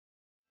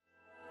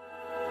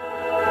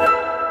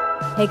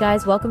Hey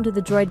guys, welcome to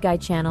the Droid Guy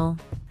channel.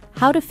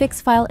 How to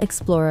fix File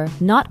Explorer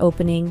not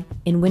opening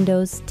in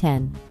Windows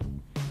 10.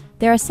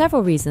 There are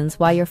several reasons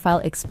why your File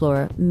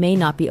Explorer may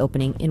not be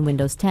opening in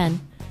Windows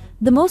 10.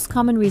 The most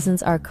common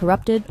reasons are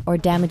corrupted or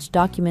damaged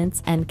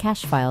documents and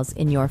cache files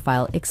in your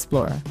File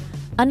Explorer.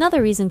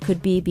 Another reason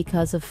could be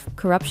because of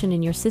corruption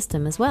in your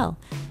system as well.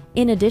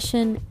 In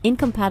addition,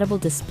 incompatible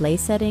display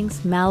settings,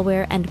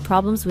 malware, and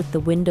problems with the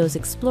Windows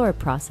Explorer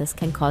process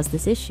can cause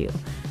this issue.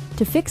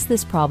 To fix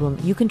this problem,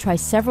 you can try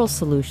several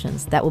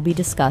solutions that will be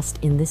discussed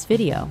in this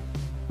video.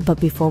 But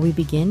before we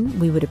begin,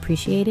 we would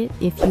appreciate it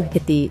if you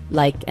hit the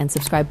like and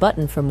subscribe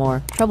button for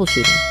more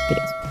troubleshooting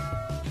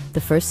videos.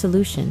 The first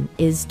solution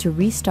is to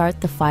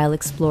restart the File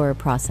Explorer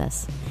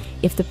process.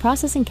 If the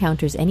process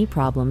encounters any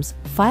problems,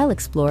 File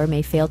Explorer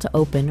may fail to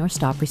open or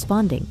stop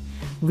responding.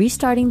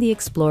 Restarting the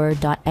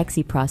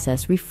Explorer.exe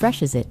process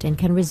refreshes it and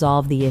can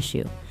resolve the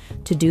issue.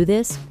 To do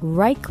this,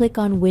 right-click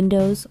on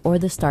Windows or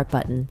the Start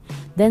button,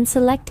 then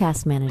select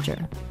Task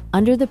Manager.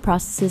 Under the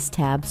Processes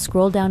tab,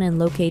 scroll down and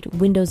locate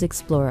Windows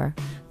Explorer.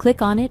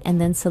 Click on it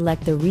and then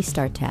select the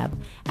Restart tab.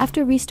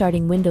 After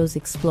restarting Windows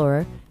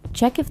Explorer,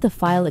 check if the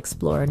File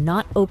Explorer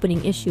not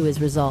opening issue is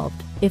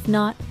resolved. If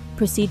not,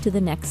 proceed to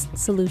the next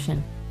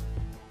solution.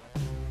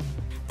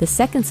 The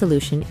second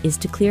solution is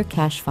to clear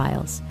cache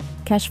files.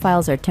 Cache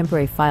files are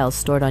temporary files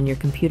stored on your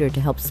computer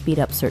to help speed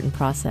up certain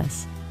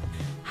process.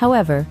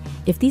 However,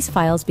 if these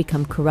files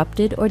become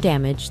corrupted or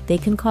damaged, they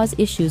can cause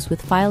issues with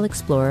File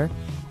Explorer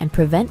and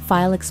prevent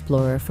File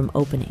Explorer from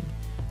opening.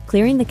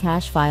 Clearing the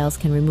cache files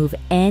can remove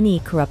any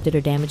corrupted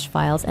or damaged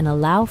files and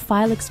allow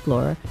File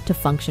Explorer to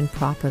function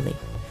properly.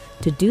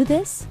 To do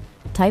this,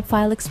 type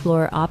File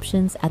Explorer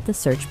Options at the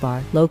search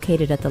bar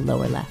located at the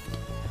lower left.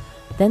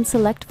 Then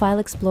select File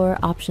Explorer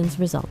Options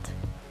result.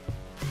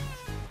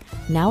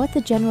 Now at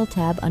the General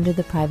tab under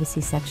the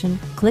Privacy section,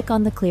 click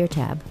on the Clear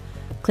tab.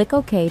 Click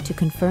OK to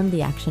confirm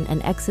the action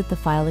and exit the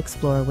File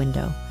Explorer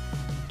window.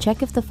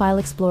 Check if the File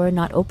Explorer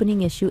not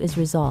opening issue is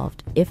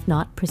resolved. If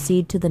not,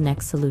 proceed to the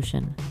next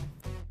solution.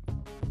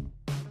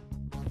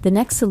 The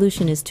next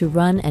solution is to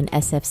run an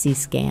SFC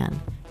scan.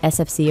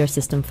 SFC, or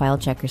System File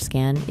Checker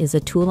Scan, is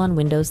a tool on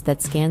Windows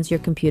that scans your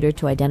computer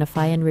to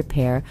identify and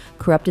repair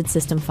corrupted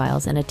system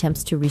files and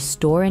attempts to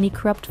restore any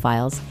corrupt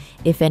files,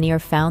 if any are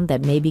found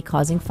that may be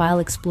causing File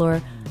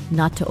Explorer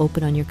not to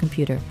open on your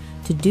computer.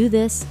 To do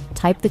this,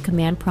 type the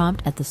command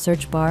prompt at the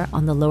search bar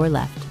on the lower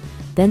left.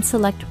 Then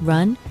select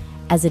Run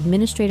as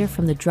administrator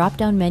from the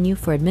drop-down menu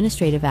for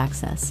administrative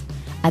access.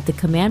 At the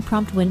command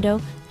prompt window,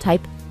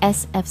 type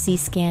SFC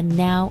scan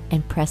now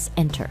and press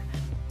Enter.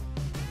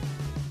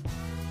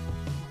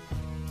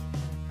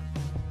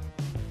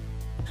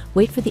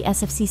 Wait for the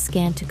SFC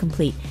scan to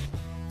complete.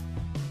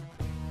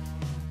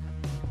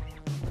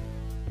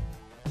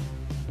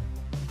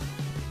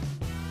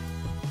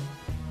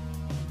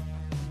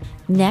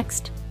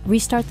 Next,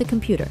 restart the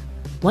computer.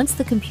 Once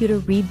the computer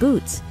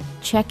reboots,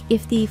 check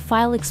if the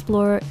File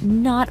Explorer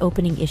not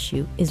opening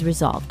issue is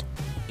resolved.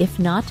 If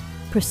not,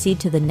 proceed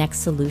to the next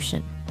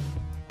solution.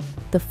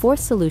 The fourth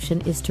solution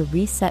is to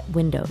reset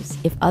Windows.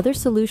 If other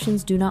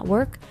solutions do not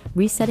work,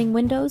 resetting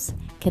Windows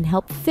can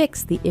help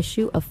fix the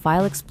issue of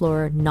File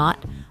Explorer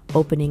not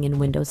opening in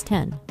Windows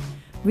 10.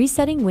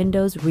 Resetting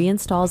Windows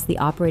reinstalls the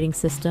operating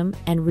system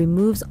and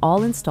removes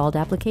all installed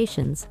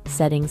applications,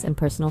 settings, and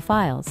personal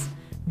files.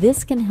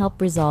 This can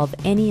help resolve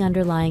any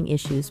underlying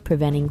issues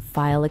preventing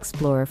File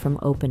Explorer from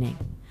opening.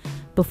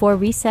 Before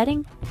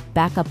resetting,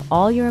 back up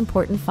all your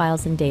important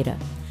files and data.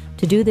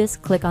 To do this,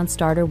 click on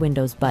Start or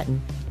Windows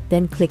button.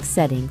 Then click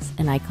Settings,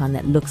 an icon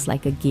that looks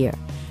like a gear.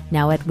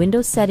 Now at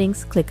Windows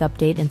Settings, click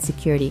Update and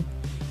Security.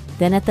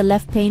 Then at the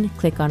left pane,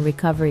 click on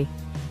Recovery.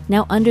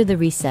 Now under the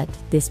Reset,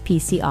 this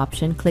PC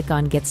option, click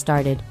on Get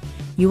Started.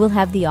 You will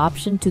have the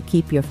option to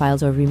keep your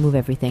files or remove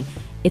everything.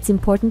 It's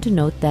important to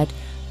note that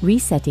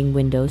resetting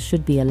Windows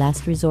should be a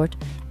last resort,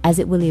 as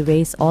it will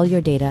erase all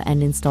your data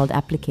and installed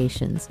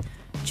applications.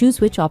 Choose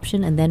which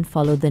option and then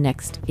follow the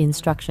next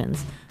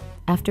instructions.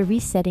 After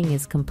resetting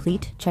is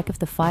complete, check if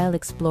the File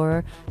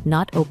Explorer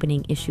not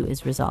opening issue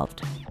is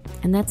resolved.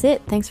 And that's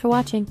it. Thanks for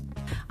watching.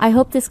 I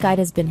hope this guide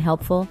has been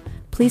helpful.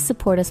 Please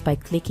support us by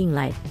clicking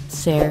like,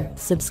 share,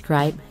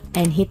 subscribe,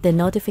 and hit the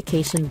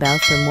notification bell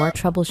for more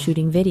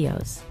troubleshooting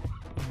videos.